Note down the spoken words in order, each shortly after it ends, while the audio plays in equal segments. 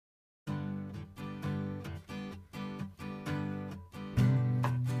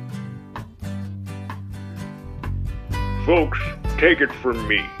Folks, take it from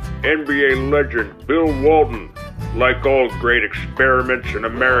me, NBA legend Bill Walton. Like all great experiments in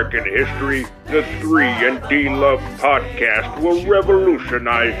American history, the 3 and D Love podcast will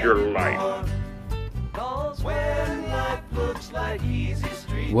revolutionize your life.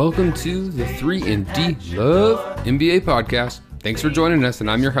 Welcome to the 3 and D Love NBA podcast. Thanks for joining us,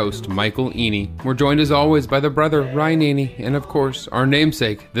 and I'm your host, Michael Eney. We're joined as always by the brother, Ryan Eney, and of course, our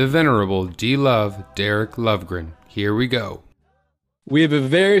namesake, the venerable D Love, Derek Lovegren. Here we go. We have a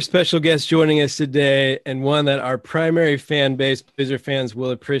very special guest joining us today, and one that our primary fan base, Blazer fans,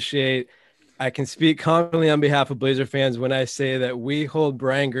 will appreciate. I can speak confidently on behalf of Blazer fans when I say that we hold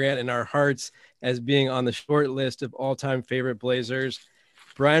Brian Grant in our hearts as being on the short list of all-time favorite Blazers.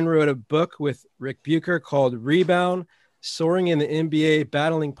 Brian wrote a book with Rick Bucher called Rebound, Soaring in the NBA,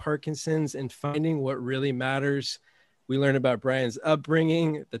 Battling Parkinson's, and Finding What Really Matters. We learn about Brian's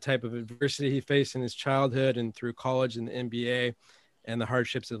upbringing, the type of adversity he faced in his childhood and through college and the NBA, and the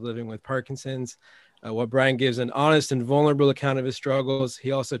hardships of living with Parkinson's. While Brian gives an honest and vulnerable account of his struggles,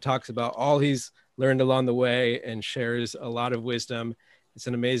 he also talks about all he's learned along the way and shares a lot of wisdom. It's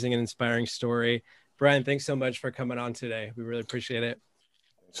an amazing and inspiring story. Brian, thanks so much for coming on today. We really appreciate it.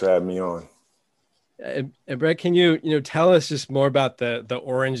 Thanks for having me on. And Brett, can you tell us just more about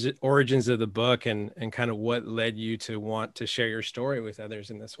the origins of the book and kind of what led you to want to share your story with others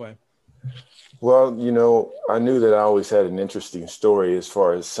in this way? Well, I knew that I always had an interesting story as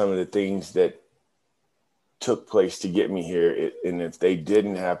far as some of the things that took place to get me here. And if they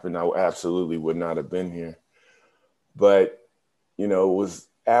didn't happen, I absolutely would not have been here. But, it was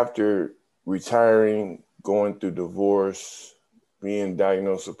after retiring, going through divorce, being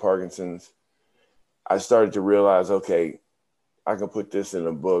diagnosed with Parkinson's, I started to realize, okay, I can put this in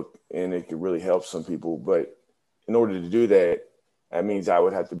a book and it could really help some people. But in order to do that, that means I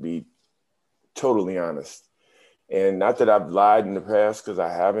would have to be totally honest. And not that I've lied in the past, because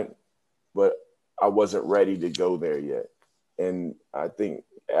I haven't, but I wasn't ready to go there yet. And I think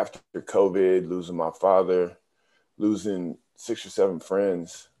after COVID, losing my father, losing 6 or 7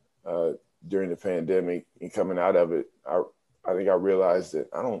 friends during the pandemic and coming out of it, I think I realized that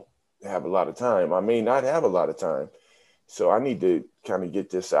I don't have a lot of time. I may not have a lot of time. So I need to kind of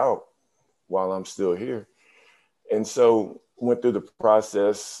get this out while I'm still here. And so went through the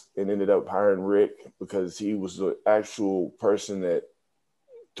process and ended up hiring Rick because he was the actual person that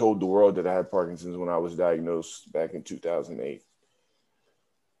told the world that I had Parkinson's when I was diagnosed back in 2008.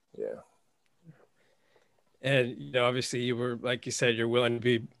 Yeah. And, obviously you were, like you said, you're willing to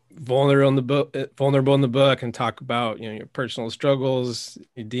be vulnerable in the book and talk about, your personal struggles,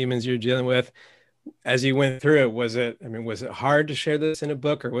 your demons you're dealing with. As you went through it, was it hard to share this in a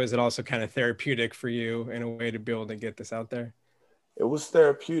book, or was it also kind of therapeutic for you in a way to be able to get this out there? It was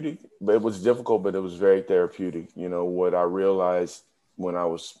therapeutic, but it was difficult, but it was very therapeutic. What I realized when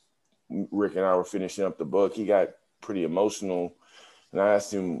Rick and I were finishing up the book, he got pretty emotional, and I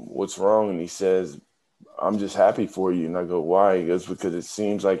asked him, what's wrong? And he says, I'm just happy for you. And I go, why? He goes, because it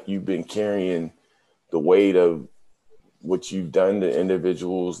seems like you've been carrying the weight of what you've done to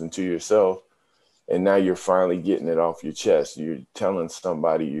individuals and to yourself. And now you're finally getting it off your chest. You're telling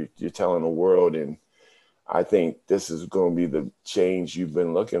somebody, you're telling the world. And I think this is going to be the change you've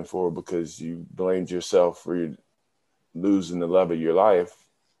been looking for, because you blamed yourself for losing the love of your life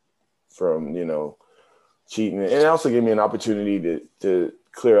from, cheating. And it also gave me an opportunity to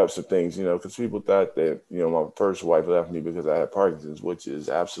clear up some things, because people thought that, my first wife left me because I had Parkinson's, which is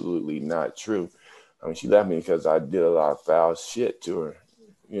absolutely not true. I mean, she left me because I did a lot of foul shit to her.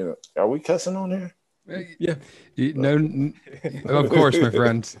 Are we cussing on there? Yeah. No, of course, my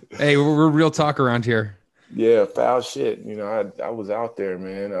friend. Hey, we're real talk around here. Yeah, foul shit. I was out there,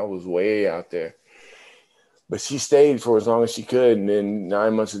 man. I was way out there. But she stayed for as long as she could. And then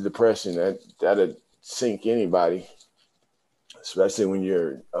 9 months of depression, that'd sink anybody, especially when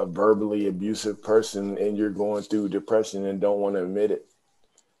you're a verbally abusive person and you're going through depression and don't want to admit it.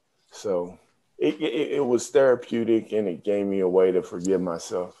 So it was therapeutic, and it gave me a way to forgive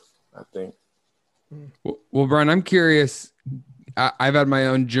myself, I think. Well, Brian, I'm curious. I've had my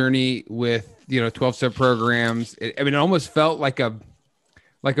own journey with, 12-step programs. It almost felt like a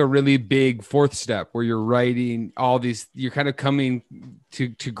really big fourth step where you're writing all these, you're kind of coming to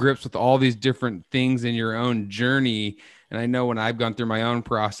grips with all these different things in your own journey. And I know when I've gone through my own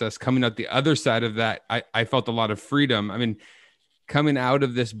process, coming out the other side of that, I felt a lot of freedom. I mean, coming out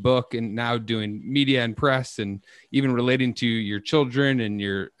of this book and now doing media and press and even relating to your children and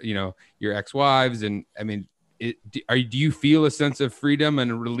your ex-wives. And I mean, do you feel a sense of freedom and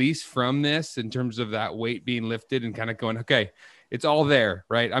a release from this in terms of that weight being lifted and kind of going, okay, it's all there,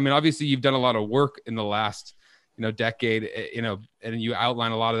 right? I mean, obviously you've done a lot of work in the last, decade, and you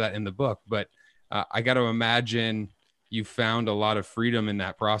outline a lot of that in the book, but I got to imagine you found a lot of freedom in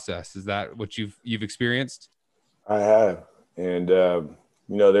that process. Is that what you've experienced? I have. And,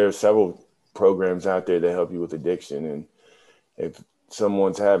 there are several programs out there that help you with addiction. And if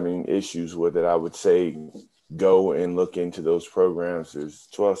someone's having issues with it, I would say go and look into those programs. There's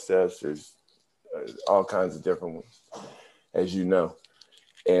 12 steps. There's all kinds of different ones, as you know.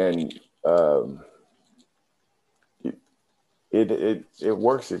 And it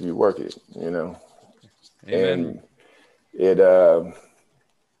works if you work it, Amen. And it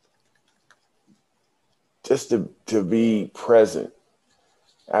just to be present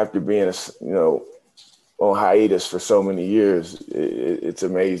after being on hiatus for so many years, it's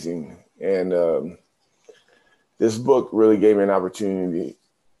amazing. And this book really gave me an opportunity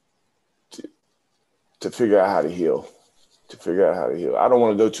to figure out how to heal. I don't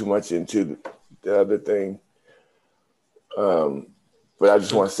want to go too much into the other thing, but I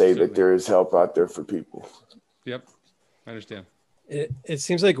just want to say that there is help out there for people. Yep, I understand. It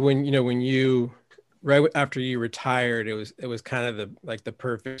seems like when you right after you retired, it was kind of the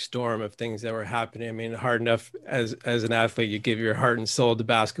perfect storm of things that were happening. I mean, hard enough as an athlete, you give your heart and soul to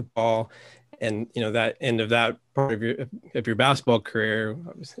basketball, and that end of that part of your basketball career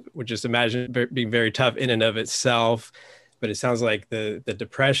would just imagine being very tough in and of itself. But it sounds like the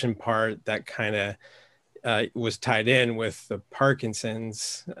depression part that kind of was tied in with the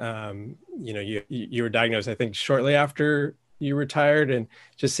Parkinson's. You were diagnosed, I think, shortly after you retired, and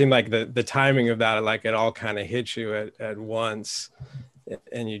just seemed like the timing of that, like it all kind of hit you at once,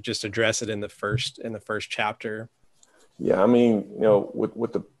 and you just address it in the first chapter. Yeah, I mean,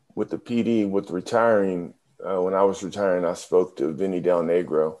 with the PD, with retiring, when I was retiring, I spoke to Vinny Del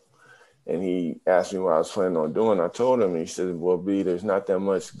Negro, and he asked me what I was planning on doing. I told him, and he said, well, B, there's not that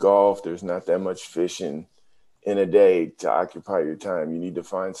much golf, there's not that much fishing in a day to occupy your time. You need to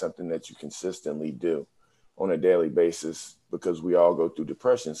find something that you consistently do on a daily basis, because we all go through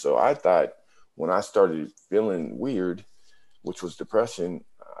depression. So I thought, when I started feeling weird, which was depression,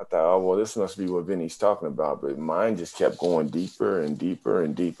 I thought, oh, well, this must be what Vinny's talking about. But mine just kept going deeper and deeper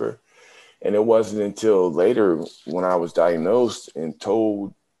and deeper. And it wasn't until later when I was diagnosed and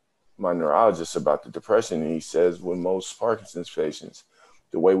told my neurologist about the depression, and he says, with most Parkinson's patients,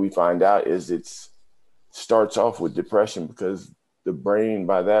 the way we find out is it starts off with depression, because the brain,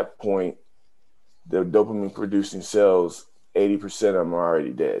 by that point, the dopamine producing cells, 80% of them are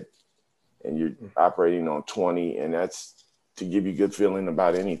already dead, and you're operating on 20, and that's to give you good feeling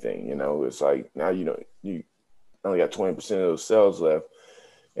about anything. It's like, now you only got 20% of those cells left,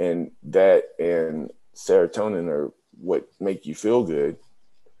 and that and serotonin are what make you feel good,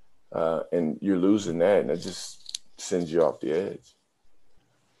 and you're losing that, and it just sends you off the edge.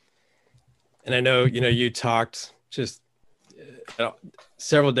 And I know you talked just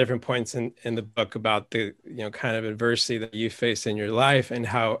several different points in the book about the kind of adversity that you faced in your life, and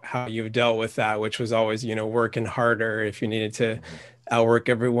how you've dealt with that, which was always working harder if you needed to outwork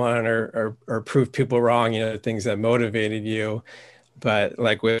everyone or prove people wrong, things that motivated you. But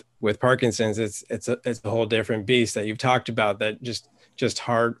like with Parkinson's, it's a whole different beast that you've talked about, that just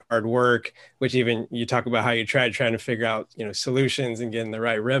hard work, which even you talk about how you trying to figure out solutions and getting the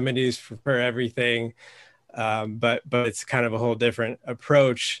right remedies for everything. But it's kind of a whole different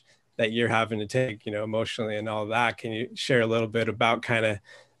approach that you're having to take, emotionally and all that. Can you share a little bit about kind of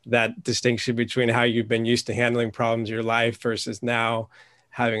that distinction between how you've been used to handling problems in your life versus now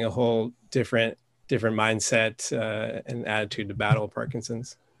having a whole different mindset and attitude to battle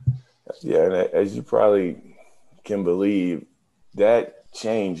Parkinson's? Yeah, and as you probably can believe, that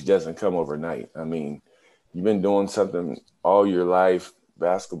change doesn't come overnight. I mean, you've been doing something all your life,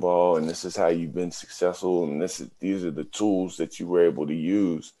 basketball, and this is how you've been successful, and these are the tools that you were able to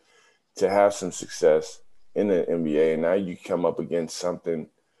use to have some success in the NBA. And now you come up against something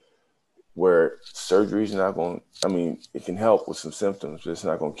where surgery is not going, it can help with some symptoms, but it's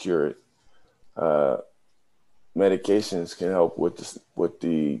not going to cure it. Medications can help with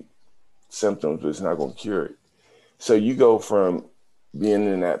the symptoms, but it's not going to cure it. So you go from being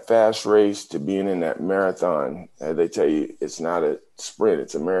in that fast race to being in that marathon. They tell you it's not a sprint,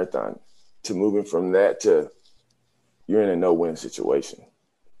 it's a marathon. To moving from that to you're in a no-win situation.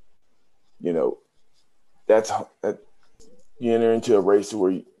 That's you enter into a race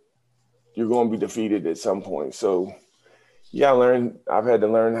where you're going to be defeated at some point. So I've had to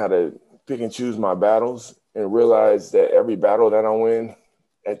learn how to pick and choose my battles, and realize that every battle that I win,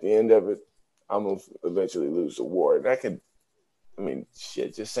 at the end of it, I'm going to eventually lose the war. And that can,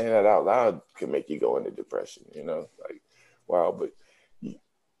 just saying that out loud can make you go into depression, like, wow. But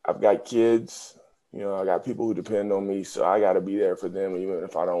I've got kids, You know, I got people who depend on me, so I got to be there for them, even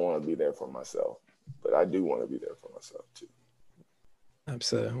if I don't want to be there for myself. But I do want to be there for myself too.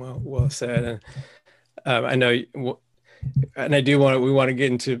 Absolutely. Well said. And I know, and I do we want to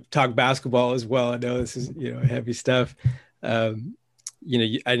get into talk basketball as well. I know this is, heavy stuff. You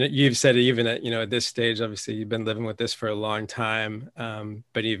know, I know you've said it even at, at this stage, obviously you've been living with this for a long time.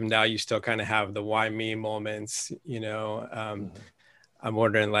 But even now you still kind of have the why me moments, I'm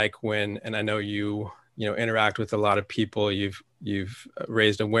wondering like when, and I know you interact with a lot of people, you've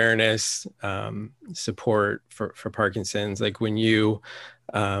raised awareness, support for Parkinson's. Like when you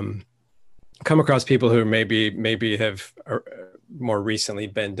come across people who maybe have more recently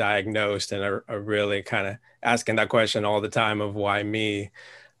been diagnosed and are really kind of asking that question all the time of why me,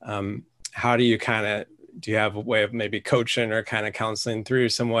 how do you do you have a way of maybe coaching or kind of counseling through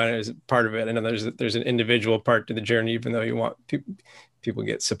someone as part of it? I know there's an individual part to the journey, even though you want people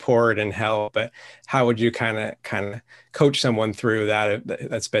get support and help, but how would you kind of coach someone through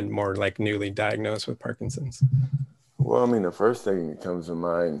that's been more like newly diagnosed with Parkinson's? Well, I mean, the first thing that comes to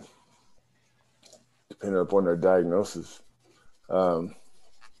mind, depending upon their diagnosis, I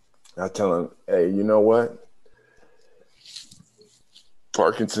tell them, hey, you know what?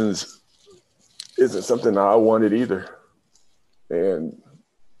 Parkinson's isn't something I wanted either. And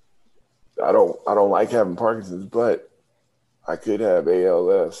I don't like having Parkinson's, but I could have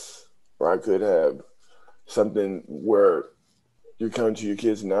ALS, or I could have something where you're coming to your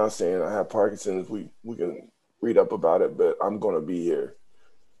kids now saying, I have Parkinson's, we can read up about it, but I'm going to be here.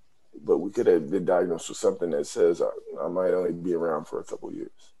 But we could have been diagnosed with something that says I might only be around for a couple of years.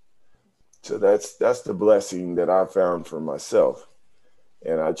 So that's the blessing that I found for myself.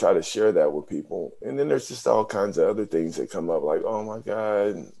 And I try to share that with people. And then there's just all kinds of other things that come up, like, oh my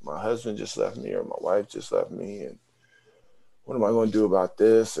God, my husband just left me, or my wife just left me, and what am I going to do about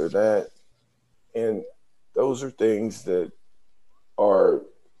this or that? And those are things that are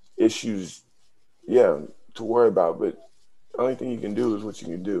issues, to worry about. But the only thing you can do is what you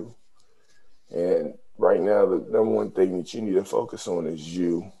can do. And right now, the number one thing that you need to focus on is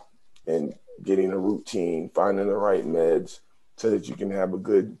you, and getting a routine, finding the right meds so that you can have a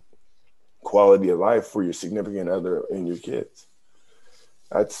good quality of life for your significant other and your kids.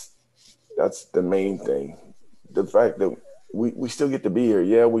 That's the main thing. The fact that we still get to be here.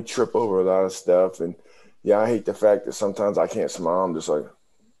 Yeah, we trip over a lot of stuff. And yeah, I hate the fact that sometimes I can't smile. I'm just like,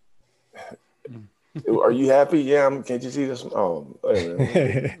 are you happy? Yeah, can't you see this? Oh,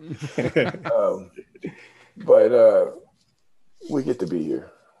 but we get to be here.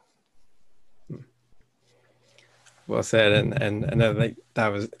 Well said. And I think that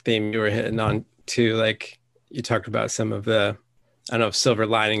was a theme you were hitting on too. Like you talked about some of the, I don't know if silver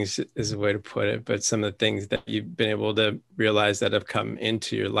linings is a way to put it, but some of the things that you've been able to realize that have come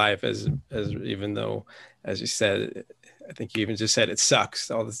into your life as even though, as you said, I think you even just said it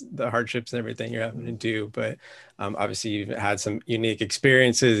sucks, all the hardships and everything you're having to do. But obviously you've had some unique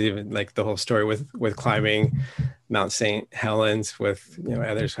experiences, even like the whole story with climbing Mount St. Helens with,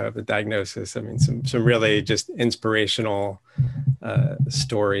 others who have the diagnosis. I mean, some really just inspirational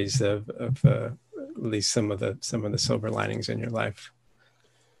stories of at least some of the silver linings in your life.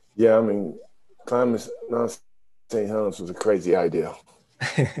 Yeah, I mean, climbing Mount St. Helens was a crazy idea.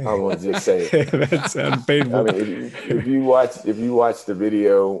 I want to just say it. That sounds painful. I mean, if you watch the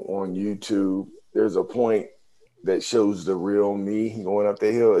video on YouTube, there's a point that shows the real me going up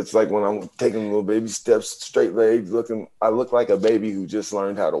the hill. It's like when I'm taking little baby steps, straight legs, I look like a baby who just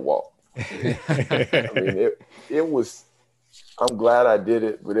learned how to walk. I mean, it was. I'm glad I did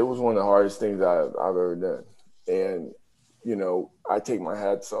it, but it was one of the hardest things I've ever done. And I take my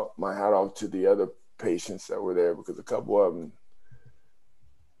hat off to the other patients that were there, because a couple of them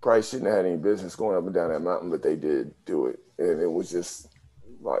probably shouldn't have had any business going up and down that mountain, but they did do it. And it was just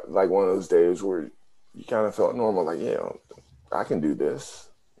like one of those days where you kind of felt normal, like, yeah, I can do this.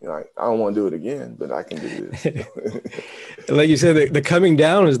 I don't want to do it again, but I can do this. Like you said, the coming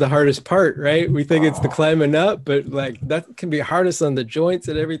down is the hardest part, right? We think it's the climbing up, but like that can be hardest on the joints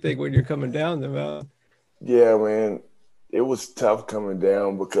and everything when you're coming down the mountain. Yeah, man, it was tough coming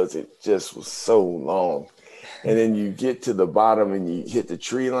down because it just was so long. And then you get to the bottom and you hit the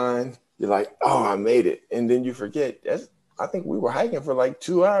tree line. You're like, oh, I made it. And then you forget. I think we were hiking for like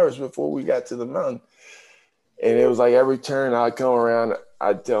 2 hours before we got to the mountain. And it was like every turn I'd come around,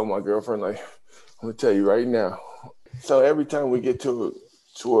 I'd tell my girlfriend, like, I'm going to tell you right now. So every time we get to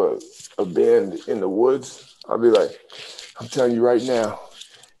a bend in the woods, I'll be like, I'm telling you right now,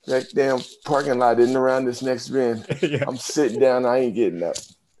 that damn parking lot isn't around this next bend. Yeah. I'm sitting down. I ain't getting up.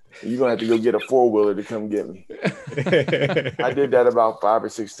 You're going to have to go get a 4-wheeler to come get me. I did that about 5 or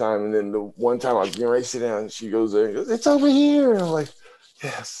 6 times. And then the one time I was getting ready to sit down, she goes there and goes, it's over here. And I'm like,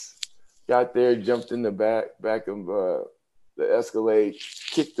 yes. Got there, jumped in the back of the Escalade,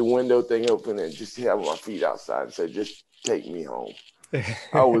 kicked the window thing open, and just had my feet outside and said, just take me home.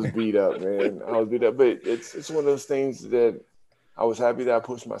 I was beat up, man. I was beat up. But it's one of those things that I was happy that I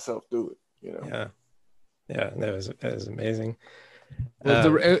pushed myself through it, you know? Yeah. Yeah, that was amazing.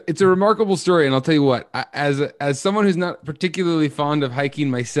 Well, it's a remarkable story, and I'll tell you what. As someone who's not particularly fond of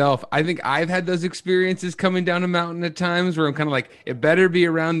hiking myself, I think I've had those experiences coming down a mountain at times where I'm kind of like, it better be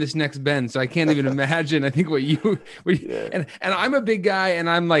around this next bend. So I can't even imagine. I think Yeah. and I'm a big guy, and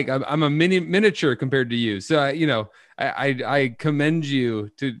I'm like I'm a miniature compared to you. So I commend you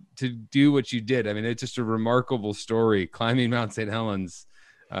to do what you did. I mean, it's just a remarkable story climbing Mount St. Helens,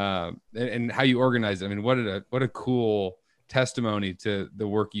 and how you organized it. I mean, what a cool testimony to the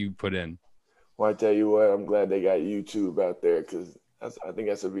work you put in. Well, I tell you what, I'm glad they got YouTube out there, because I think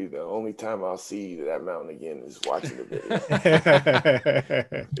that's be the only time I'll see that mountain again is watching the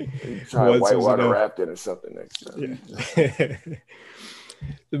video. Try whitewater rafting or something next time. Yeah.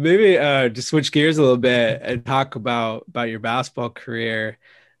 Maybe to switch gears a little bit and talk about your basketball career.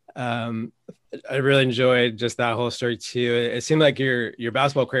 I really enjoyed just that whole story too. It seemed like your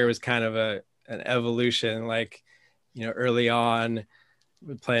basketball career was kind of an evolution, like, you know, early on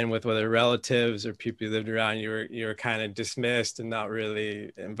playing with whether relatives or people you lived around, you were kind of dismissed and not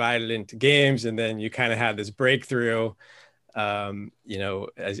really invited into games. And then you kind of had this breakthrough, you know,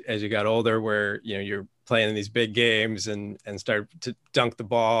 as you got older, where, you know, you're playing in these big games and start to dunk the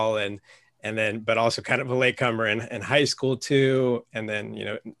ball and then, but also kind of a latecomer in high school too. And then, you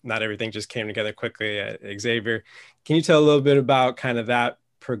know, not everything just came together quickly at Xavier. Can you tell a little bit about kind of that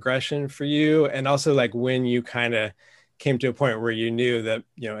progression for you, and also like when you kind of came to a point where you knew that,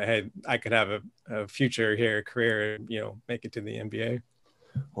 you know, hey, I could have a future here, a career, you know, make it to the NBA?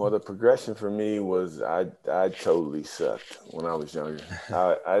 Well, the progression for me was I totally sucked when I was younger.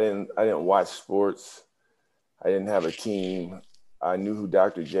 I didn't watch sports. I didn't have a team. I knew who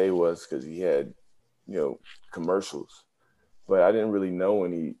Dr. J was because he had, you know, commercials, but I didn't really know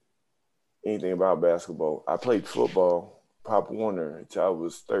anything about basketball. I played football, Pop Warner, until I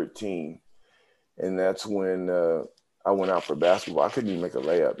was 13. And that's when I went out for basketball. I couldn't even make a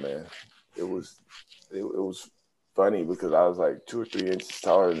layup, man. It was funny because I was like 2 or 3 inches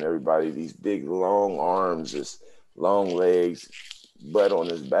taller than everybody, these big, long arms, this long legs, butt on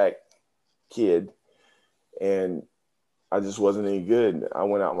his back kid. And I just wasn't any good. I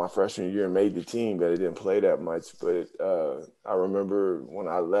went out my freshman year and made the team, but I didn't play that much. But I remember when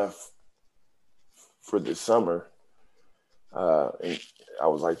I left for the summer, and I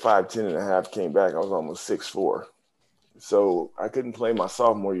was like 5'10" and a half, came back, I was almost 6'4". So I couldn't play my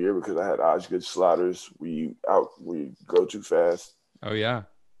sophomore year because I had Osgood Slaughters. We grow too fast. Oh yeah.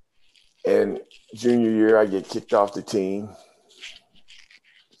 And junior year, I get kicked off the team.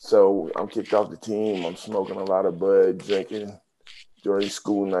 So I'm kicked off the team. I'm smoking a lot of bud, drinking during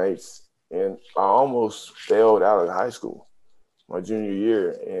school nights. And I almost failed out of high school my junior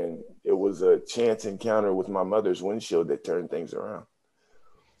year. And it was a chance encounter with my mother's windshield that turned things around.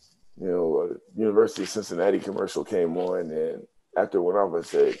 You know, University of Cincinnati commercial came on, and after it went off, I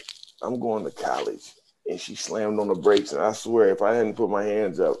said, I'm going to college. And she slammed on the brakes, and I swear, if I hadn't put my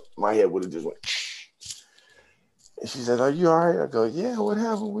hands up, my head would have just went. And she said, are you all right? I go, yeah, what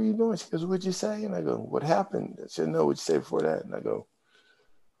happened? What are you doing? She goes, what'd you say? And I go, what happened? I said, no, what'd you say before that? And I go,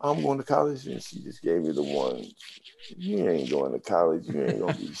 I'm going to college. And she just gave me the one, you ain't going to college. You ain't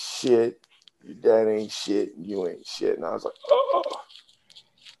going to be shit. Your dad ain't shit. You ain't shit. And I was like, oh.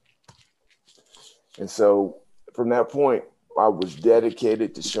 And so from that point, I was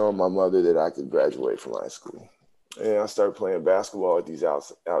dedicated to showing my mother that I could graduate from high school. And I started playing basketball at these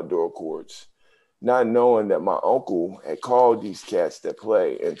outdoor courts, not knowing that my uncle had called these cats that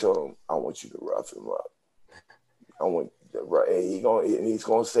play and told them, I want you to rough him up. And he's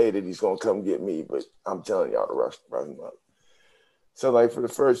going to say that he's going to come get me, but I'm telling y'all to rough him up. So like for the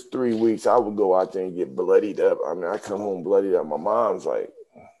first 3 weeks, I would go out there and get bloodied up. I mean, I come home bloodied up. My mom's like,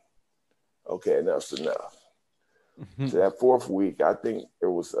 okay, enough's enough. Mm-hmm. So that 4th week, I think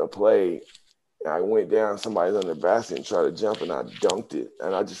there was a play, and I went down, somebody's under the basket and tried to jump, and I dunked it.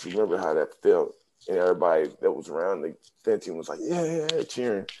 And I just remember how that felt. And everybody that was around the fencing was like, yeah,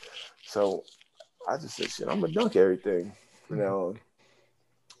 cheering. So I just said, shit, I'm going to dunk everything from now on.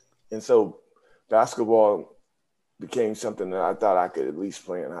 And so basketball became something that I thought I could at least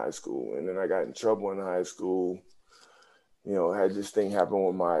play in high school. And then I got in trouble in high school. You know, had this thing happen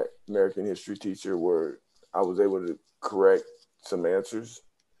with my American history teacher where I was able to correct some answers.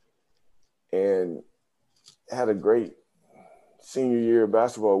 and had a great senior year of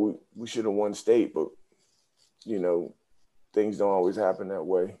basketball. We should have won state, but, you know, things don't always happen that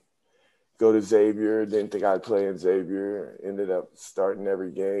way. Go to Xavier, didn't think I'd play in Xavier, ended up starting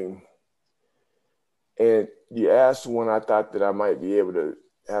every game. And you asked when I thought that I might be able to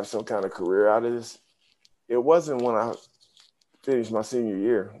have some kind of career out of this. It wasn't when I finished my senior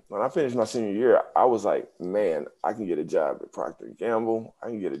year. When I finished my senior year, I was like, man, I can get a job at Procter & Gamble. I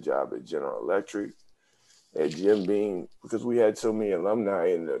can get a job at General Electric, at Jim Beam, because we had so many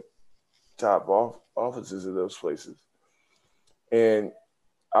alumni in the top offices of those places. And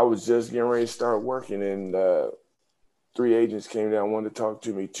I was just getting ready to start working, and 3 agents came down, wanted to talk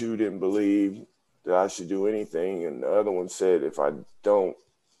to me. 2 didn't believe that I should do anything, and the other one said, if I don't,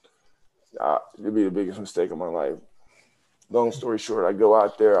 it'll be the biggest mistake of my life. Long story short, I go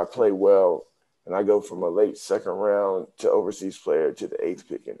out there, I play well, and I go from a late second round to overseas player to the 8th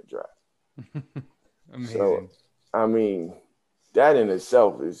pick in the draft. Amazing. So, I mean, that in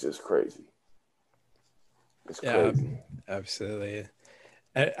itself is just crazy. It's crazy. Absolutely.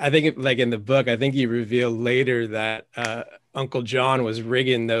 I think like in the book, I think you reveal later that Uncle John was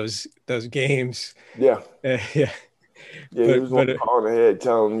rigging those games. Yeah. Yeah. Yeah, he was going to call ahead,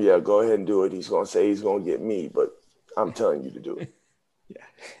 tell him, yeah, go ahead and do it. He's going to say he's going to get me, but I'm telling you to do it. Yeah.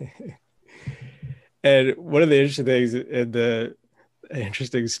 And one of the interesting things and the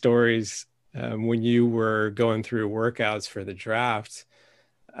interesting stories when you were going through workouts for the draft,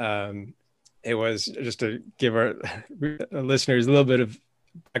 it was just to give our listeners a little bit of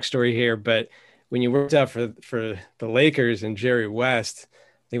backstory here, but when you worked out for the Lakers and Jerry West,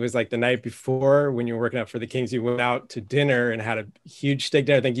 I think it was like the night before when you were working out for the Kings, you went out to dinner and had a huge steak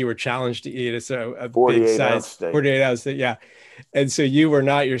dinner. I think you were challenged to eat a big size steak. 48-ounce steak. Yeah. And so you were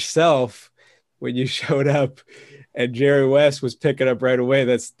not yourself when you showed up, and Jerry West was picking up right away.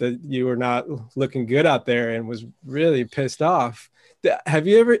 That you were not looking good out there and was really pissed off. Did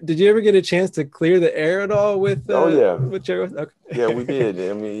you ever get a chance to clear the air at all with with Jerry West? Okay. Yeah, we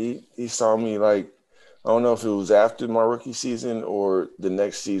did. I mean, he saw me like, I don't know if it was after my rookie season or the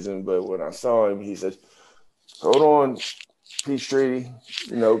next season, but when I saw him, he said, hold on, Peachtree,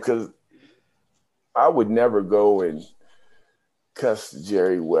 you know, because I would never go and cuss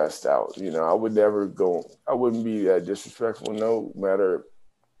Jerry West out. You know, I wouldn't be that disrespectful, no matter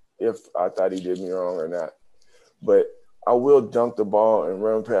if I thought he did me wrong or not. But I will dunk the ball and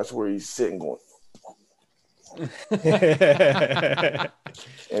run past where he's sitting going. And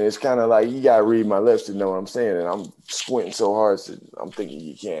it's kind of like, you got to read my lips to know what I'm saying. And I'm squinting so hard, so I'm thinking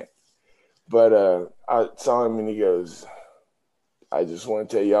you can't. But I saw him and he goes, I just want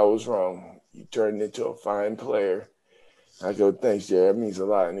to tell you I was wrong. You turned into a fine player. I go, thanks, Jerry. That means a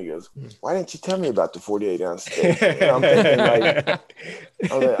lot. And he goes, why didn't you tell me about the 48-ounce steak? And I'm thinking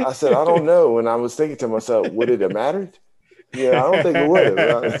I said, I don't know. And I was thinking to myself, would it have mattered? Yeah, I don't think it would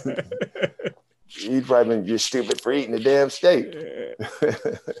have. You'd probably been, you're stupid for eating a damn steak.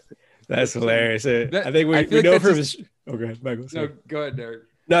 That's hilarious. I think we know from his. Oh, go ahead, Michael. No, go ahead, Derek.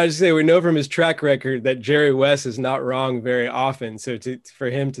 No, I just say we know from his track record that Jerry West is not wrong very often. So for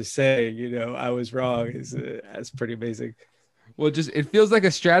him to say, you know, I was wrong that's pretty amazing. Well, it feels like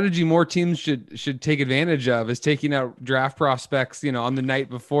a strategy more teams should take advantage of, is taking out draft prospects, you know, on the night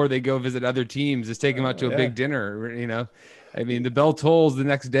before they go visit other teams, is taking them out to a big dinner, you know. I mean, the bell tolls the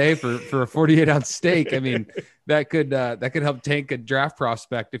next day for a 48-ounce steak. I mean, that could help tank a draft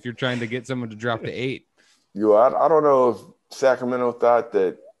prospect if you're trying to get someone to drop to 8. I don't know if Sacramento thought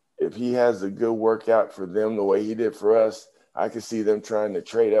that if he has a good workout for them the way he did for us, I could see them trying to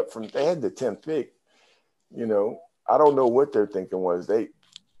trade up from. They had the 10th pick, you know. I don't know what their thinking was. They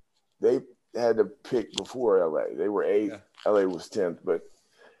had to pick before LA. They were 8th. Yeah. LA was 10th, but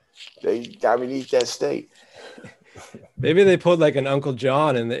they got me to eat that steak. Maybe they pulled like an Uncle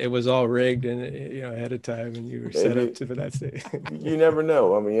John and it was all rigged and ahead of time, and you were set up for that steak. You never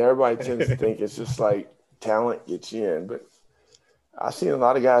know. I mean, everybody tends to think it's just like talent gets you in, but I've seen a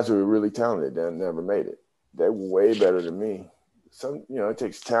lot of guys who are really talented that never made it. They're way better than me. It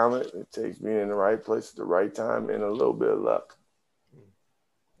takes talent. It takes being in the right place at the right time and a little bit of luck.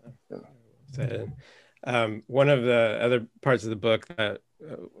 Yeah. One of the other parts of the book that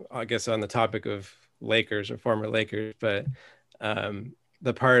I guess on the topic of Lakers or former Lakers, but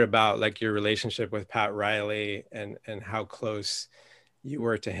the part about like your relationship with Pat Riley and how close you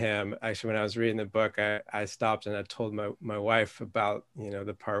were to him. Actually, when I was reading the book, I stopped and I told my wife about,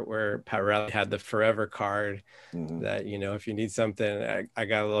 the part where Pat Riley had the forever card that, if you need something, I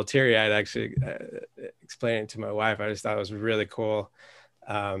got a little teary eyed actually explaining it to my wife. I just thought it was really cool.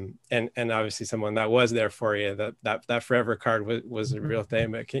 And obviously someone that was there for you, that forever card was a real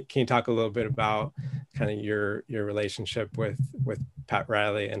thing. But can you talk a little bit about kind of your relationship with Pat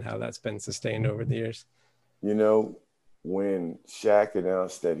Riley and how that's been sustained over the years? You know, when Shaq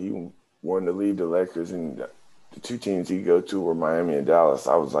announced that he wanted to leave the Lakers and the two teams he'd go to were Miami and Dallas,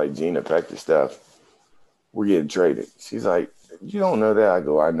 I was like, Gina, pack your stuff. We're getting traded. She's like, you don't know that? I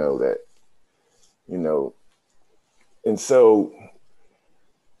go, I know that. You know, and so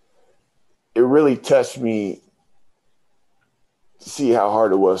it really touched me to see how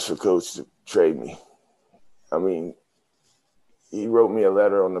hard it was for Coach to trade me. I mean, he wrote me a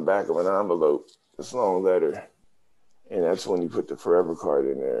letter on the back of an envelope, this long letter, and that's when he put the forever card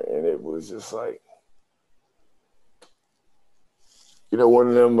in there. And it was just like, you know, one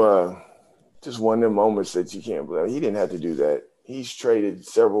of them moments that you can't believe. He didn't have to do that. He's traded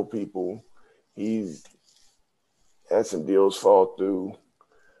several people. He's had some deals fall through,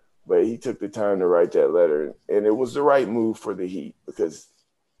 but he took the time to write that letter. And it was the right move for the Heat because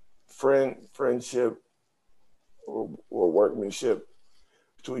friendship or workmanship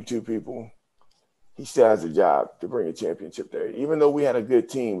between two people, he still has a job to bring a championship there. Even though we had a good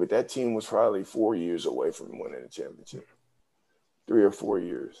team, but that team was probably 4 years away from winning a championship, 3 or 4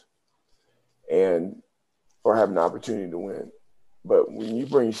 years, or have an opportunity to win. But when you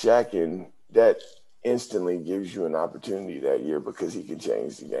bring Shaq in, that instantly gives you an opportunity that year because he can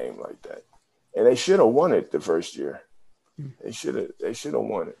change the game like that. And they should have won it the first year. They should have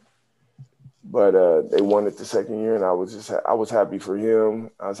won it. But they won it the second year, and I was happy for him.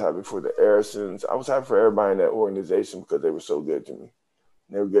 I was happy for the Harrisons. I was happy for everybody in that organization because they were so good to me.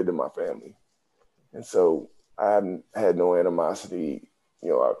 They were good to my family. And so I haven't had no animosity. You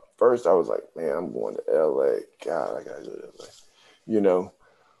know, at first I was like, man, I'm going to LA. God, I got to go to LA. You know,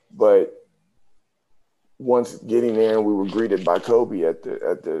 but once getting there and we were greeted by Kobe at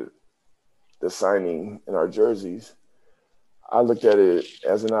the signing in our jerseys, I looked at it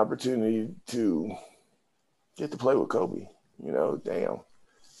as an opportunity to get to play with Kobe. You know, damn,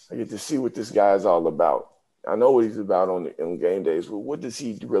 I get to see what this guy is all about. I know what he's about on game days, but what does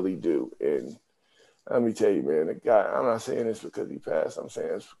he really do? And let me tell you, man, the guy, I'm not saying this because he passed. I'm saying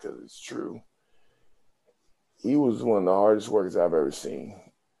this because it's true. He was one of the hardest workers I've ever seen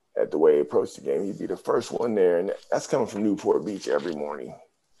at the way he approached the game. He'd be the first one there, and that's coming from Newport Beach every morning.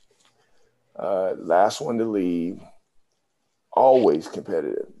 Last one to leave. Always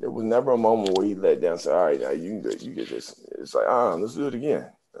competitive. There was never a moment where he let down and said, all right, now you get this. It's like, let's do it again,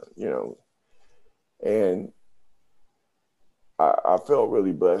 you know. And I felt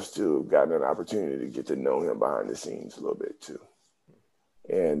really blessed to have gotten an opportunity to get to know him behind the scenes a little bit too.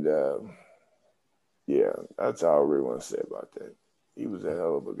 And yeah, that's all I really want to say about that. He was a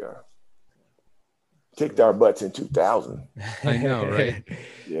hell of a guy. Kicked our butts in 2000. I know, right?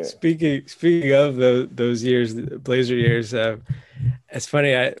 Yeah. Speaking of those years, the Blazer years, it's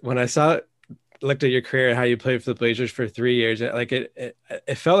funny. When I looked at your career and how you played for the Blazers for 3 years, like it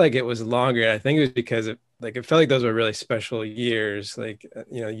felt like it was longer. I think it was because it felt like those were really special years. Like,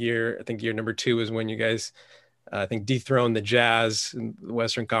 you know, I think year number 2 was when you guys, I think, dethroned the Jazz in the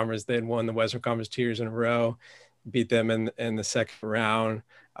Western Conference. They had won the Western Conference 2 years in a row, beat them in the second round.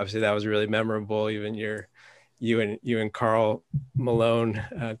 Obviously, that was really memorable. Even you and Karl Malone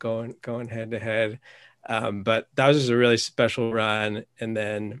going head to head. But that was just a really special run. And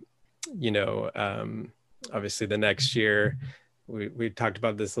then, you know, obviously the next year, we talked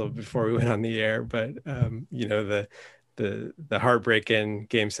about this a little before we went on the air, but you know, the heartbreaking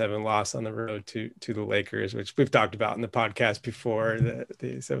Game 7 loss on the road to the Lakers, which we've talked about in the podcast before,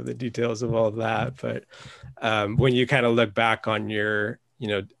 some of the details of all of that. But when you kind of look back on your, you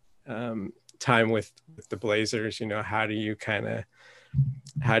know, time with the Blazers, you know, how do you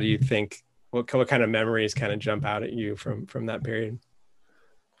think, what kind of memories kind of jump out at you from that period?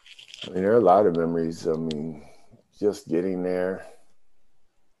 I mean, there are a lot of memories. I mean, just getting there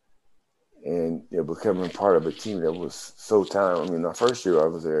and, you know, becoming part of a team that was so talented. I mean, the first year I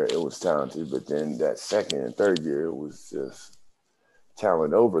was there, it was talented, but then that second and third year, it was just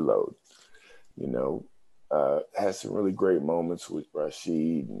talent overload. You know, had some really great moments with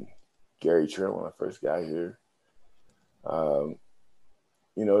Rashid and Gary Trent when I first got here.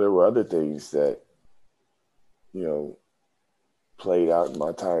 You know, there were other things that, you know, played out in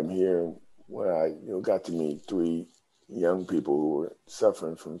my time here when I, you know, got to meet 3 young people who were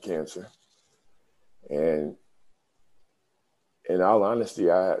suffering from cancer. And in all honesty,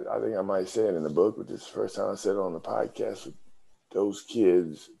 I think I might say it in the book, but this is the first time I said it on the podcast. Those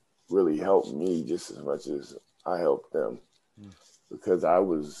kids really helped me just as much as I helped them, because I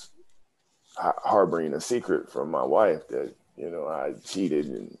was harboring a secret from my wife that I cheated,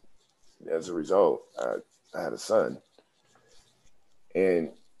 and as a result, I had a son.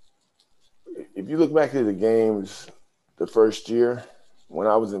 And if you look back at the games the first year when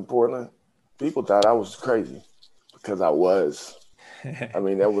I was in Portland, people thought I was crazy because I was. I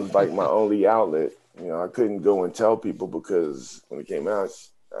mean, that was like my only outlet. I couldn't go and tell people because when it came out,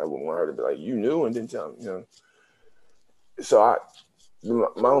 I wouldn't want her to be like, you knew and didn't tell me, So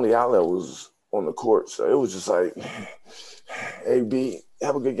my only outlet was on the court. So it was just like, hey, B,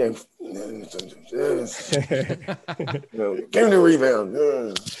 have a good game. Give me the rebound.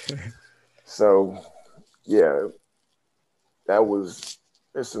 So, yeah, there's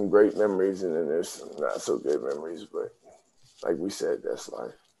some great memories and then there's some not so good memories, but like we said, that's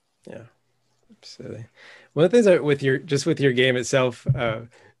life. Yeah, absolutely. One of the things with your game itself, I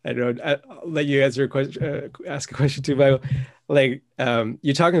know I'll let you answer a question, ask a question too, Michael. Like,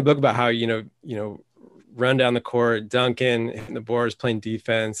 you talk in the book about how, run down the court, dunking, hitting the boards, playing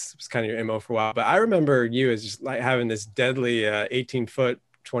defense was kind of your MO for a while. But I remember you as just like having this deadly 18-foot,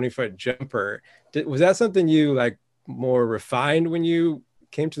 20-foot jumper. Was that something you like more refined when you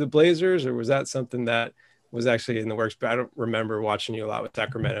came to the Blazers, or was that something that was actually in the works? But I don't remember watching you a lot with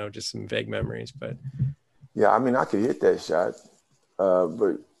Sacramento, just some vague memories. But yeah, I mean, I could hit that shot,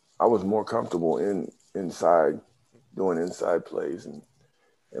 but I was more comfortable inside doing inside plays and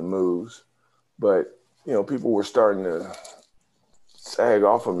moves. But people were starting to sag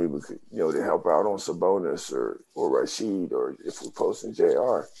off of me because, to help out on Sabonis or Rashid, or if we're posting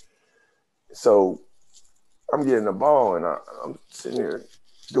JR. So I'm getting the ball and I'm sitting here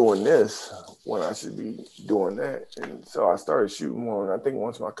doing this when I should be doing that. And so I started shooting more. And I think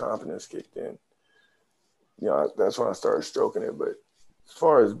once my confidence kicked in, that's when I started stroking it. But as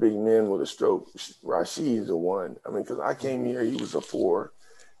far as big men with a stroke, Rashid's the one. I mean, because I came here, he was a 4.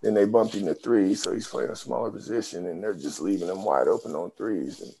 Then they bumped him to 3, so he's playing a smaller position, and they're just leaving him wide open on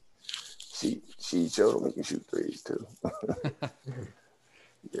 3s. And she showed him he can shoot 3s too.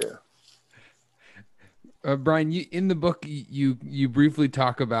 Yeah. Brian, in the book, you briefly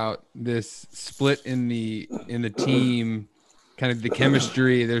talk about this split in the team, kind of the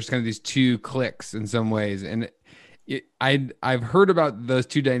chemistry. There's kind of these two cliques in some ways, and I've heard about those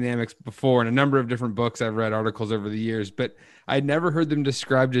two dynamics before in a number of different books. I've read articles over the years, but I'd never heard them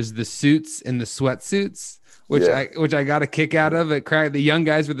described as the suits and the sweatsuits, which I got a kick out of. It cracked the young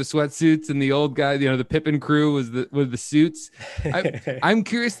guys with the sweatsuits and the old guys, the Pippen crew was the suits. I'm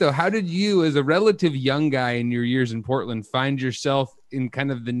curious though, how did you, as a relative young guy in your years in Portland, find yourself in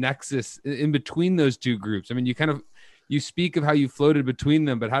kind of the nexus in between those two groups? I mean, you speak of how you floated between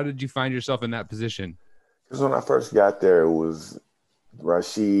them, but how did you find yourself in that position? Because when I first got there, it was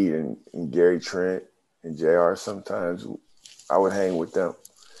Rashid and Gary Trent and JR. Sometimes I would hang with them.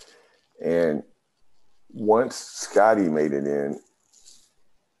 And once Scotty made it in,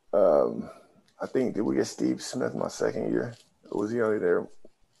 I think, did we get Steve Smith my second year? Or was he only there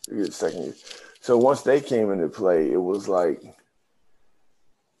the second year? So once they came into play, it was like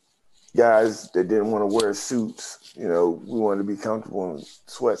guys that didn't want to wear suits. We wanted to be comfortable in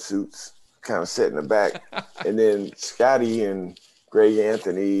sweatsuits, kind of set in the back. And then Scotty and Greg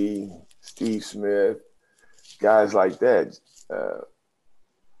Anthony, Steve Smith, guys like that,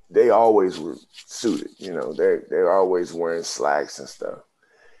 they always were suited. They're always wearing slacks and stuff.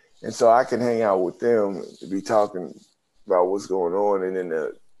 And so I can hang out with them to be talking about what's going on. And then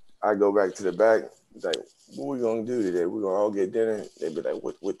I go back to the back, like, what we going to do today? We're going to all get dinner. They'd be like,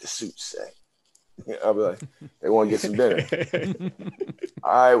 what the suits say? I'll be like, they want to get some dinner.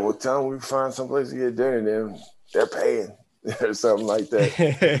 All right, well, tell them we find someplace to get dinner, then they're paying or something like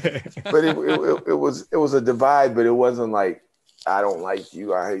that. But it was a divide, but it wasn't like, I don't like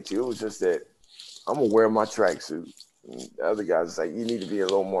you, I hate you. It was just that I'm going to wear my tracksuit. The other guys, it's like, you need to be a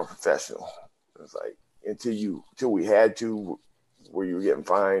little more professional. It's like, until we had to, where you were getting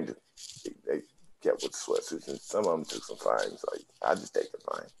fined, they kept with the sweatsuits, and some of them took some fines. Like, I just take the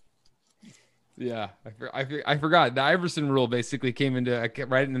fine. Yeah, I forgot. The Iverson rule basically came into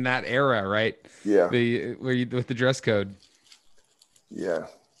right in that era, right? Yeah. With the dress code. Yeah.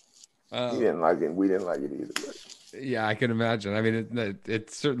 He didn't like it. We didn't like it either. But. Yeah, I can imagine. I mean,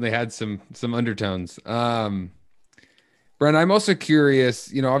 it certainly had some undertones. Brent, I'm also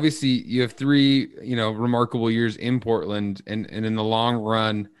curious, obviously you have 3, remarkable years in Portland and in the long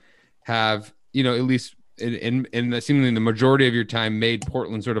run have, at least in seemingly the majority of your time made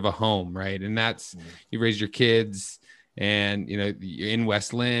Portland sort of a home, right? And that's, you raised your kids and, you're in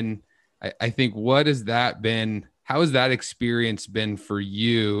West Lynn. I think, what has that been? How has that experience been for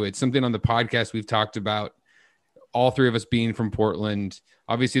you? It's something on the podcast we've talked about all three of us being from Portland,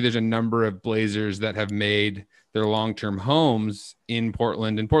 obviously there's a number of Blazers that have made their long-term homes in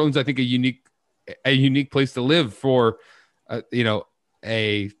Portland, and Portland's, I think, a unique place to live for,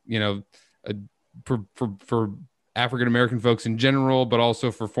 for African-American folks in general, but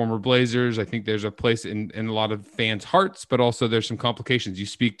also for former Blazers. I think there's a place in a lot of fans' hearts, but also there's some complications. You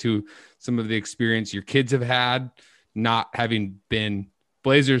speak to some of the experience your kids have had, not having been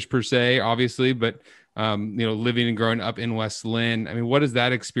Blazers per se, obviously, but living and growing up in West Lynn. I mean, what has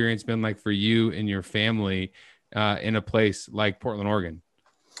that experience been like for you and your family in a place like Portland, Oregon?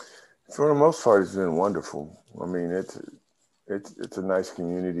 For the most part, it's been wonderful. I mean, it's a nice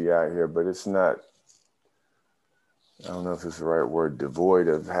community out here, but it's not, I don't know if it's the right word, devoid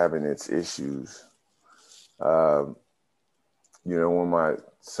of having its issues. When my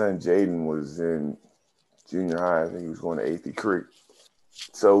son Jaden was in junior high, I think he was going to Athey Creek.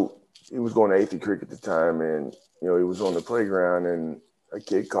 So he was going to Athey Creek at the time, and, he was on the playground, and a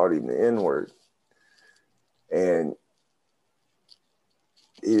kid called him the N-word. And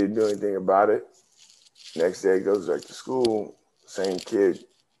he didn't do anything about it. Next day, he goes back to school, same kid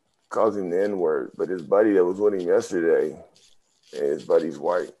calls him the N-word, but his buddy that was with him yesterday, and his buddy's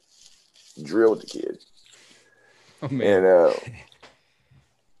white, drilled the kid. Oh, man. And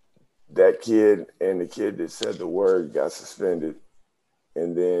that kid and the kid that said the word got suspended.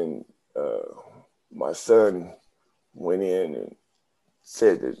 And then my son went in and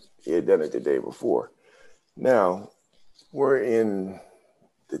said that he had done it the day before. Now, we're in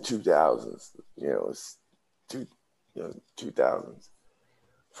the 2000s, it's 2000s.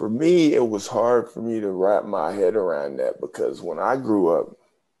 For me, it was hard for me to wrap my head around that, because when I grew up,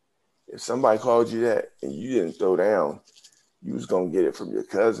 if somebody called you that and you didn't throw down, you was going to get it from your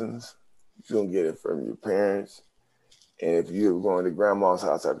cousins, you was going to get it from your parents. And if you were going to grandma's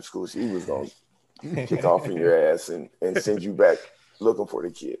house after school, she was going to kick off in your ass and send you back looking for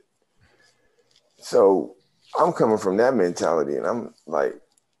the kid. So I'm coming from that mentality, and I'm like,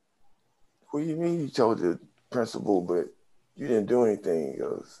 what do you mean you told the principal, but you didn't do anything? He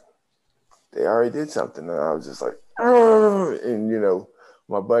goes, they already did something. And I was just like, oh. And,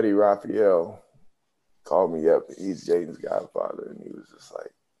 my buddy Raphael called me up. He's Jaden's godfather. And he was just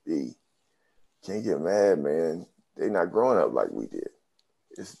like, B, can't get mad, man. They're not growing up like we did.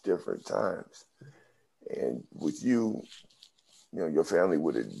 It's different times. And with you, your family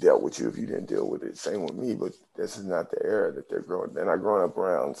would have dealt with you if you didn't deal with it. Same with me, but this is not the era that they're growing. They're not growing up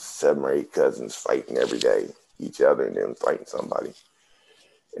around 7 or 8 cousins fighting every day, each other, and then fighting somebody.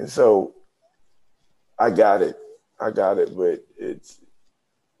 And so I got it, but it's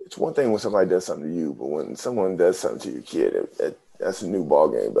one thing when somebody does something to you, but when someone does something to your kid, that's a new ball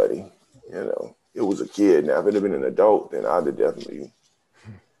game, buddy. It was a kid. Now, if it had been an adult, then I'd have definitely,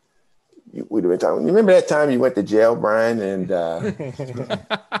 we'd have been talking. You remember that time you went to jail, Brian? And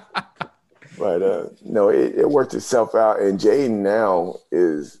but no, it worked itself out. And Jaden now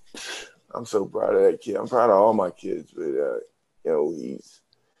I'm so proud of that kid. I'm proud of all my kids, but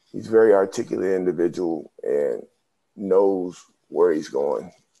he's a very articulate individual and knows where he's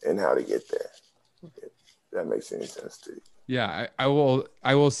going and how to get there. If that makes any sense to you. Yeah, I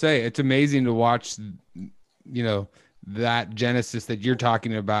will say it's amazing to watch, that genesis that you're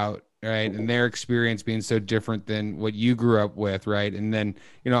talking about, right? And their experience being so different than what you grew up with, right? And then,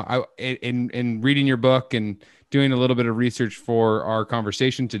 in reading your book and doing a little bit of research for our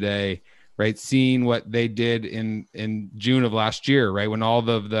conversation today, right? Seeing what they did in June of last year, right? When all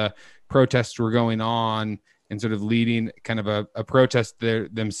of the protests were going on, and sort of leading kind of a protest there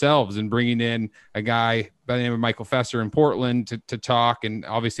themselves, and bringing in a guy by the name of Michael Fesser in Portland to talk. And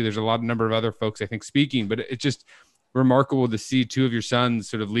obviously there's a number of other folks, I think, speaking, but it's just remarkable to see two of your sons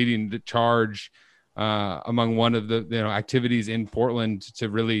sort of leading the charge among one of the activities in Portland to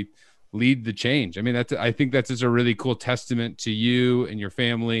really lead the change. I mean, I think that's just a really cool testament to you and your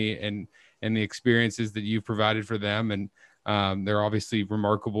family and the experiences that you've provided for them. And they're obviously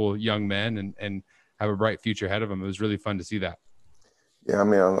remarkable young men and have a bright future ahead of them. It was really fun to see that. Yeah, I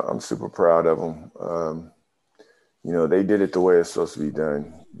mean, I'm super proud of them. They did it the way it's supposed to be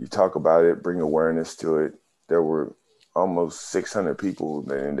done. You talk about it, bring awareness to it. There were almost 600 people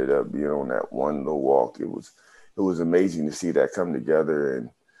that ended up being on that one little walk. It was amazing to see that come together. And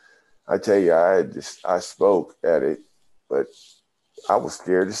I tell you, I spoke at it, but I was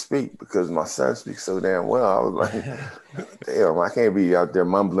scared to speak because my son speaks so damn well. I was like, damn, I can't be out there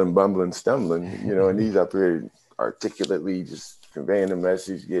mumbling, bumbling, stumbling, and he's up here articulately just conveying the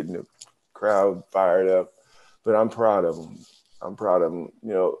message, getting the crowd fired up. But I'm proud of them.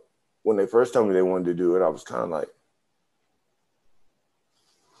 When they first told me they wanted to do it, I was kind of like,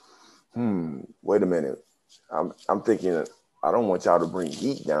 wait a minute. I'm thinking, I don't want y'all to bring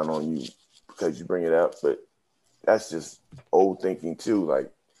heat down on you because you bring it up, but that's just old thinking too.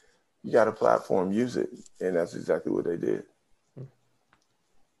 Like, you got a platform, use it. And that's exactly what they did.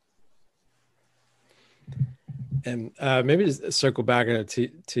 And maybe just circle back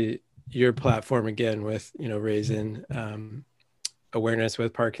to your platform again with, raising awareness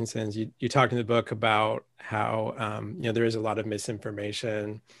with Parkinson's. You talked in the book about how, there is a lot of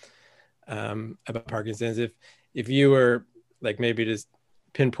misinformation about Parkinson's. If you were like, maybe just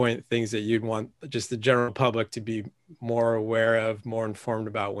pinpoint things that you'd want just the general public to be more aware of, more informed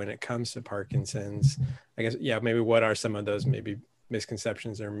about when it comes to Parkinson's, I guess, maybe what are some of those maybe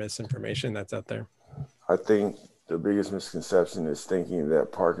misconceptions or misinformation that's out there? I think the biggest misconception is thinking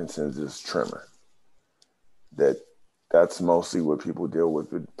that Parkinson's is tremor. That's mostly what people deal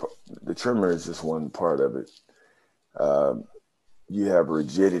with. The tremor is just one part of it. You have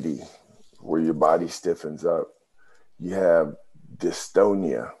rigidity, where your body stiffens up. You have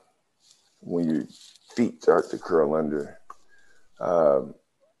dystonia, when your feet start to curl under.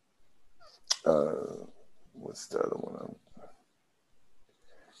 What's the other one?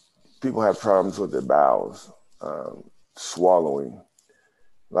 People have problems with their bowels, swallowing.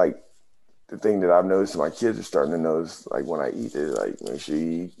 Like, the thing that I've noticed, my kids are starting to notice, like, when I eat, they're like, make sure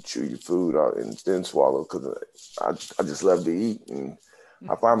you chew your food out and then swallow, because I just love to eat. And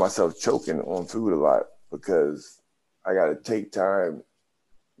I find myself choking on food a lot because I got to take time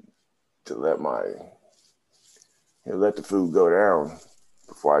to let the food go down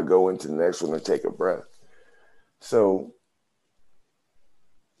before I go into the next one and take a breath. So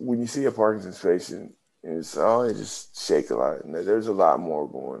when you see a Parkinson's patient, it's, they just shake a lot. And there's a lot more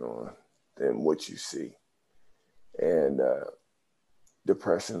going on than what you see. And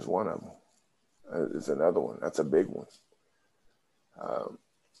depression is one of them. It's another one. That's a big one.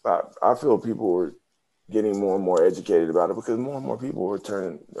 I feel people were getting more and more educated about it because more and more people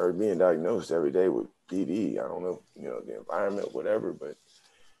are being diagnosed every day with PD. I don't know, the environment, whatever, but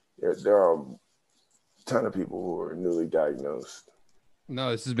there are a ton of people who are newly diagnosed.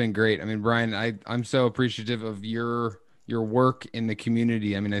 No, this has been great. I mean, Brian, I'm so appreciative of your work in the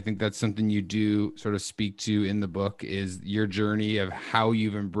community. I mean, I think that's something you do sort of speak to in the book, is your journey of how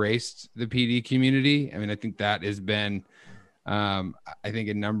you've embraced the PD community. I mean, I think that has been, I think,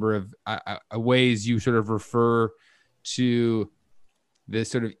 a number of ways you sort of refer to this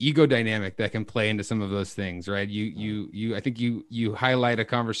sort of ego dynamic that can play into some of those things, right? I think you highlight a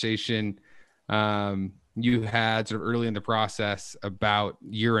conversation you had sort of early in the process about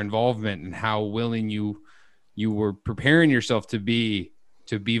your involvement and how willing you were preparing yourself to be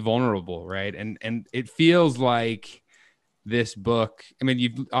vulnerable, right? And it feels like this book, I mean,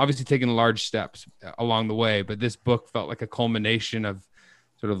 you've obviously taken large steps along the way, but this book felt like a culmination of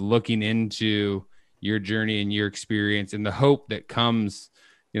sort of looking into your journey and your experience and the hope that comes,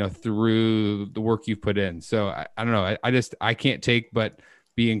 through the work you've put in. So I don't know. I can't take but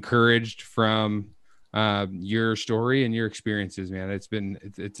be encouraged from your story and your experiences, man. It's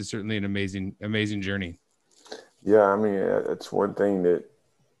certainly an amazing journey. Yeah, I mean, it's one thing that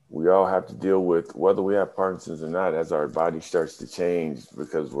we all have to deal with, whether we have Parkinson's or not, as our body starts to change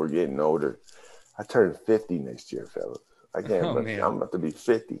because we're getting older. I turn 50 next year, fellas. I'm about to be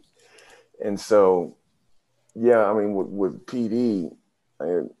 50. And so, yeah, I mean, with PD,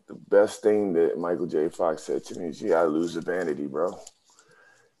 the best thing that Michael J. Fox said to me is, you got to lose the vanity, bro.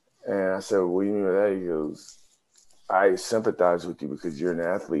 And I said, well, what do you mean by that? He goes, I sympathize with you because you're an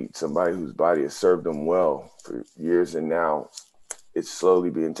athlete, somebody whose body has served them well for years, and now it's slowly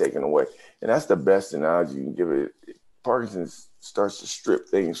being taken away. And that's the best analogy you can give it. Parkinson's starts to strip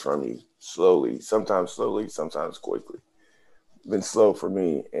things from you slowly, sometimes quickly. It's been slow for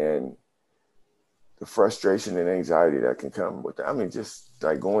me. And the frustration and anxiety that can come with that. I mean, just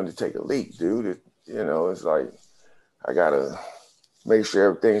like going to take a leak, dude. It's like, I got to make sure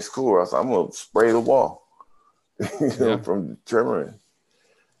everything's cool, or else I'm going to spray the wall. From tremoring.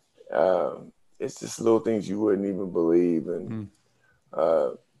 It's just little things you wouldn't even believe. And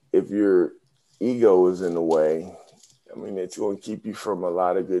if your ego is in the way, I mean, it's going to keep you from a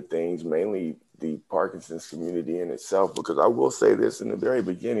lot of good things, mainly the Parkinson's community in itself. Because I will say this, in the very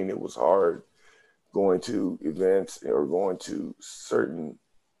beginning, it was hard going to events or going to certain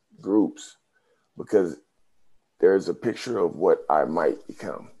groups because there's a picture of what I might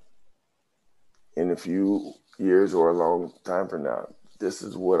become in a few years or a long time from now. This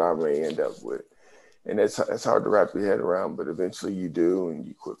is what I may end up with. And it's hard to wrap your head around, but eventually you do, and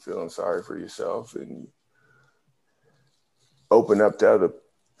you quit feeling sorry for yourself, and you open up to other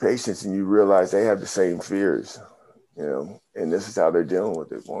patients, and you realize they have the same fears, and this is how they're dealing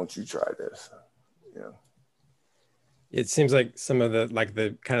with it. Why don't you try this? it seems like some of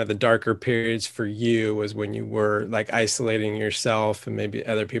the kind of the darker periods for you was when you were like isolating yourself, and maybe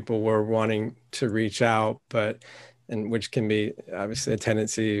other people were wanting to reach out, and which can be obviously a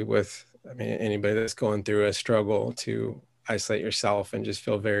tendency with, I mean, anybody that's going through a struggle to isolate yourself and just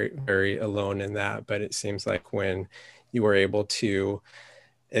feel very, very alone in that. But it seems like when you were able to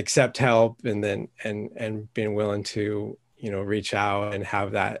accept help, and then and being willing to, reach out and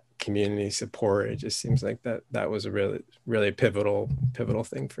have that community support, it just seems like that was a really, really pivotal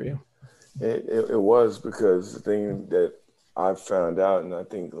thing for you. It was, because the thing that I've found out, and I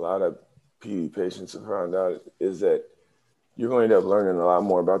think a lot of PD patients have found out, is that you're going to end up learning a lot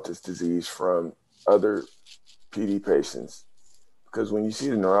more about this disease from other PD patients. Because when you see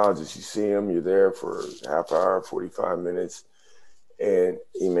the neurologist, you see him, you're there for half hour, 45 minutes, and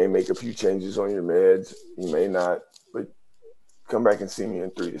he may make a few changes on your meds, he may not, but come back and see me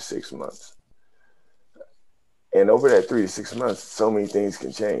in 3 to 6 months. And over that 3 to 6 months, so many things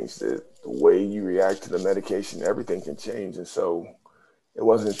can change. The way you react to the medication, everything can change. And so it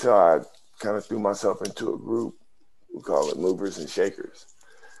wasn't until I kind of threw myself into a group, we call it movers and shakers,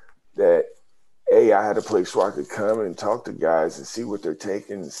 that I had a place where I could come and talk to guys and see what they're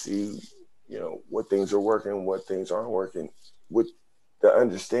taking, and see, what things are working, what things aren't working, with the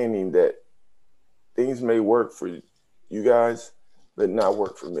understanding that things may work for you guys, but not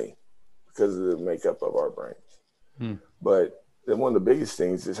work for me because of the makeup of our brains. But then one of the biggest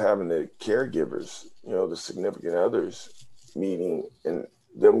things is having the caregivers, the significant others, meeting and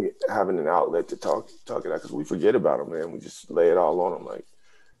them having an outlet to talk it out, because we forget about them, man. We just lay it all on them, like,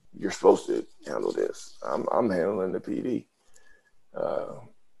 you're supposed to handle this. I'm handling the PD.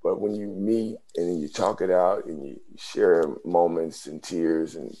 But when you meet and you talk it out and you share moments and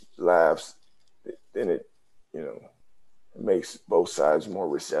tears and laughs, then it makes both sides more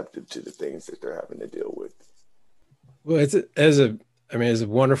receptive to the things that they're having to deal with. Well, it's a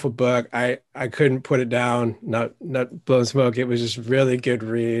wonderful book. I couldn't put it down, not blowing smoke. It was just really good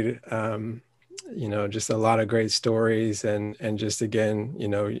read. Just a lot of great stories, and just, again,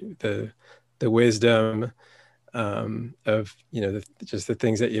 the wisdom of, just the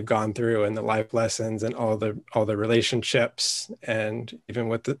things that you've gone through, and the life lessons, and all the relationships, and even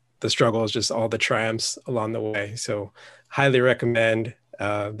with the struggles, just all the triumphs along the way. So highly recommend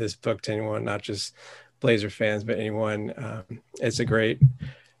this book to anyone, not just Blazer fans, but anyone. It's a great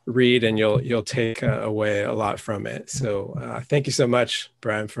read, and you'll take away a lot from it. So thank you so much,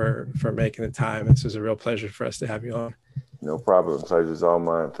 Brian, for making the time. This was a real pleasure for us to have you on. No problem. Pleasure's all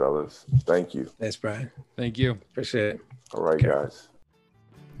mine, fellas. Thank you. Thanks, Brian. Thank you. Appreciate it. All right, guys.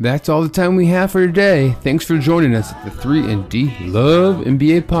 That's all the time we have for today. Thanks for joining us at the 3&D Love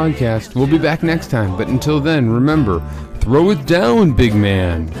NBA podcast. We'll be back next time, but until then, remember, throw it down, big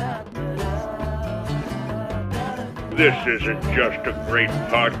man. This isn't just a great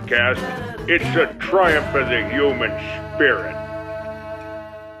podcast, it's a triumph of the human spirit.